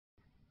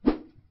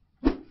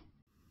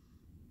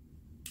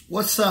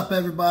What's up,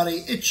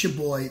 everybody? It's your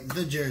boy,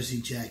 the Jersey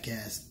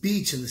Jackass,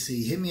 B to the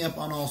C. Hit me up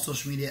on all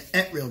social media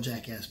at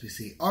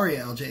RealJackassBC,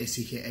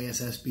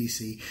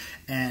 RealJackassBC.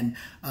 And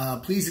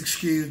please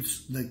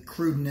excuse the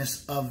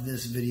crudeness of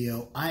this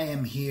video. I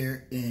am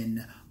here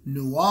in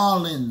New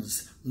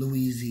Orleans,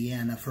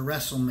 Louisiana for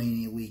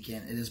WrestleMania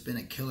weekend. It has been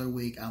a killer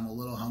week. I'm a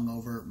little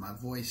hungover. My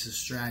voice is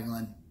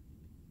straggling.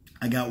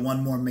 I got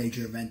one more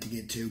major event to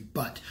get to,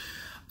 but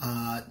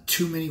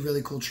too many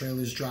really cool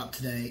trailers dropped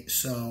today,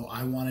 so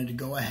I wanted to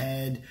go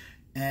ahead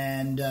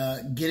and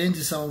get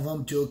into some of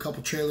them, do a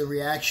couple trailer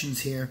reactions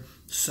here.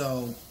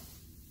 So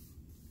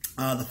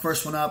the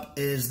first one up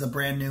is the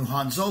brand new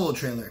Han Solo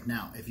trailer.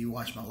 Now, if you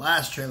watched my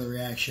last trailer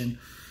reaction,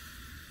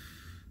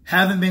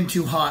 haven't been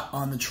too hot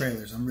on the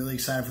trailers. I'm really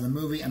excited for the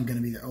movie. I'm going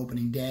to be there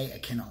opening day. I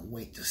cannot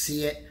wait to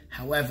see it.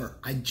 However,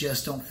 I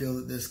just don't feel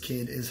that this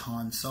kid is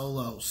Han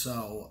Solo,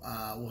 so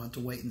we'll have to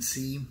wait and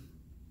see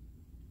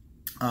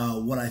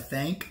what I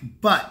think.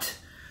 But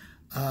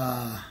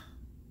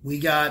we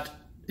got,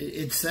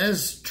 it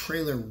says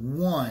trailer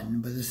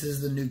 1, but this is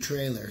the new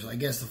trailer, so I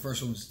guess the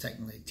first one was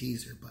technically a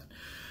teaser. But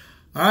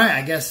all right,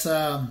 I guess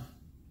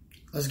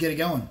let's get it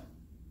going.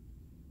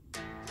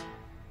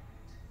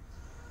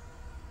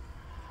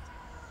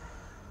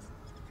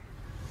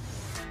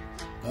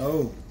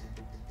 Oh,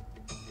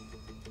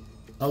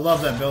 I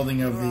love that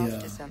building of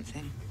the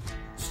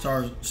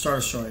Star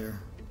Destroyer.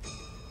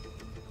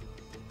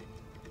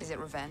 Is it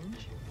revenge?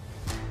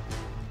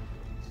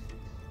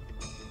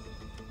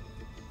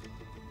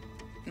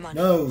 Money.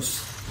 No.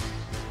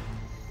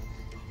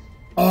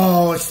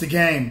 Oh, it's the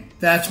game.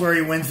 That's where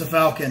he wins the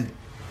Falcon.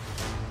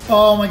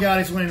 Oh my God,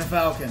 he's winning the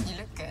Falcon. You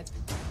look good.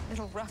 A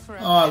little rough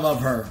around. Oh, I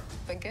love her.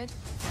 But good.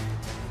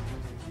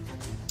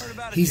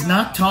 He's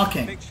not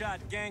talking. Big shot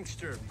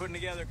gangster putting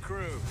together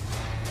crew.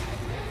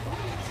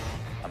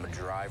 I'm a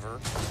driver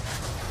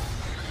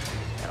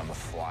and I'm a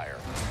flyer.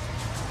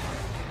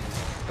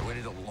 I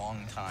waited a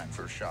long time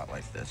for a shot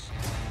like this.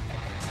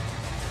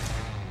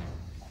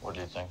 What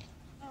do you think?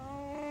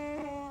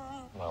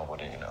 Well, what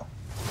do you know?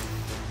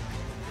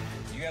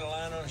 You got a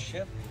line on a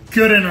ship?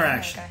 Good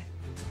interaction. Okay.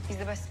 He's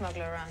the best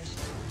smuggler around.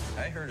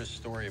 I heard a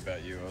story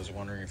about you. I was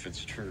wondering if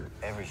it's true.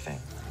 Everything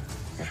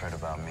you've heard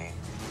about me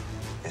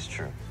is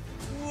true.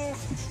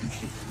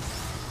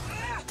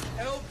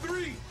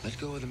 L3! Let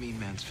go of the mean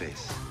man's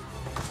face.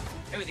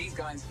 Who are these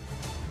guys?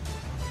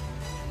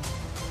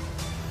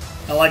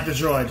 I like the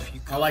droid.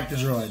 I like the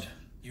droid.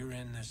 You're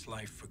in this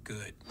life for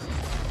good.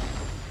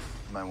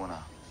 You might want to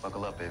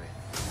buckle up, baby.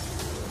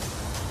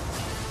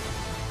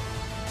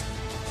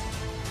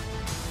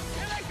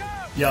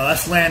 Yo,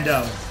 that's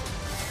Lando.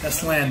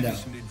 That's Lando.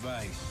 Some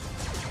advice.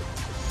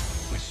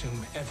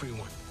 Assume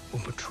everyone will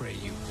betray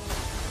you,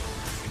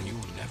 and you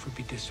will never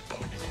be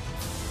disappointed.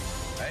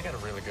 I got a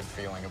really good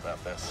feeling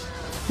about this.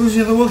 Who's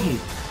the other Wookiee?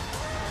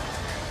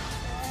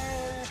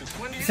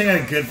 I think I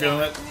got a good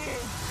feeling.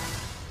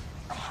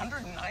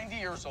 190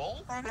 years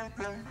old?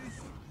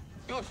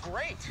 You look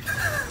great.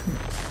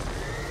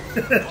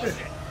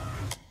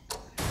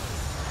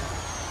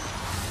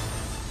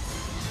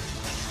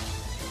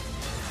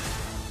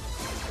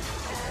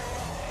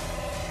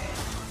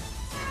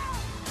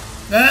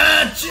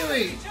 Ah,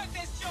 Chewie!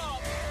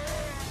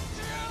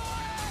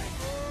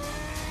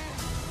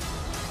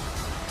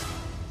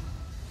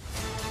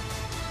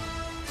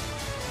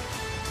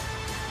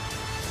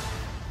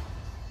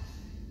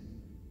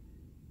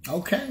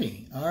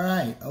 Okay, all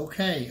right,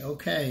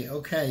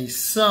 okay.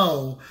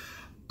 So,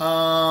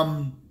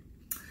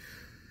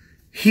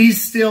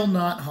 he's still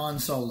not Han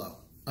Solo,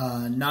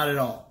 not at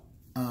all.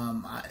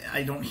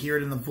 I don't hear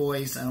it in the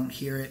voice, I don't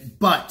hear it,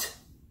 but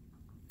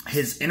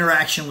his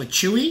interaction with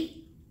Chewie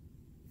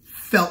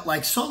felt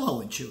like Solo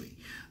and Chewie,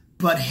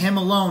 but him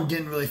alone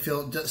didn't really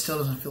feel, still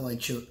doesn't feel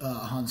like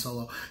Han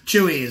Solo.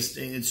 Chewie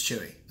it's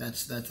Chewie.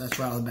 That's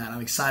right off the bat.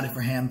 I'm excited for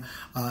him.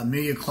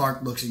 Emilia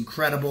Clarke looks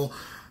incredible.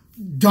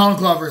 Donald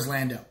Glover is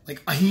Lando.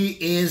 Like, he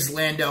is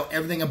Lando.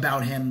 Everything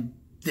about him,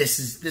 this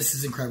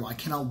is incredible. I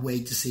cannot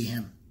wait to see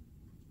him.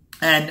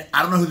 And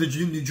I don't know who the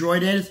new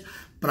droid is,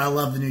 but I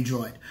love the new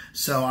droid.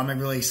 So I'm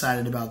really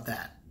excited about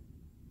that.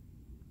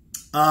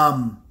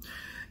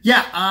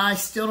 Yeah, I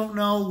still don't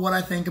know what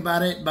I think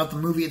about it, about the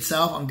movie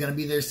itself. I'm going to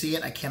be there to see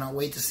it. I cannot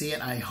wait to see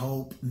it. I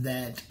hope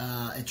that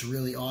it's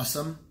really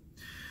awesome.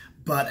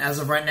 But as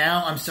of right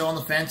now, I'm still on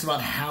the fence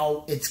about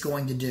how it's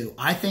going to do.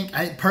 I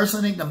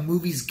personally think the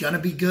movie's going to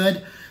be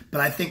good, but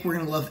I think we're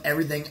going to love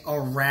everything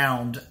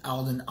around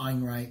Alden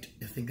Ehrenreich,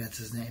 I think that's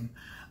his name,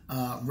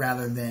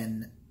 rather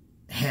than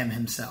him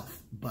himself.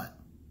 But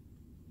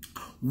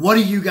what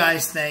do you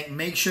guys think?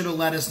 Make sure to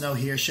let us know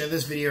here. Share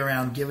this video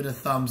around. Give it a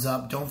thumbs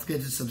up. Don't forget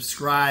to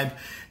subscribe.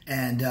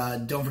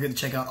 And don't forget to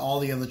check out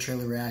all the other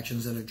trailer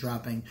reactions that are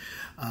dropping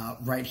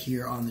right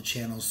here on the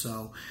channel.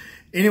 So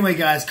anyway,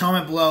 guys,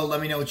 comment below.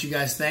 Let me know what you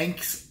guys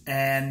think.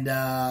 And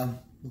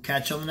we'll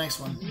catch you on the next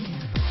one.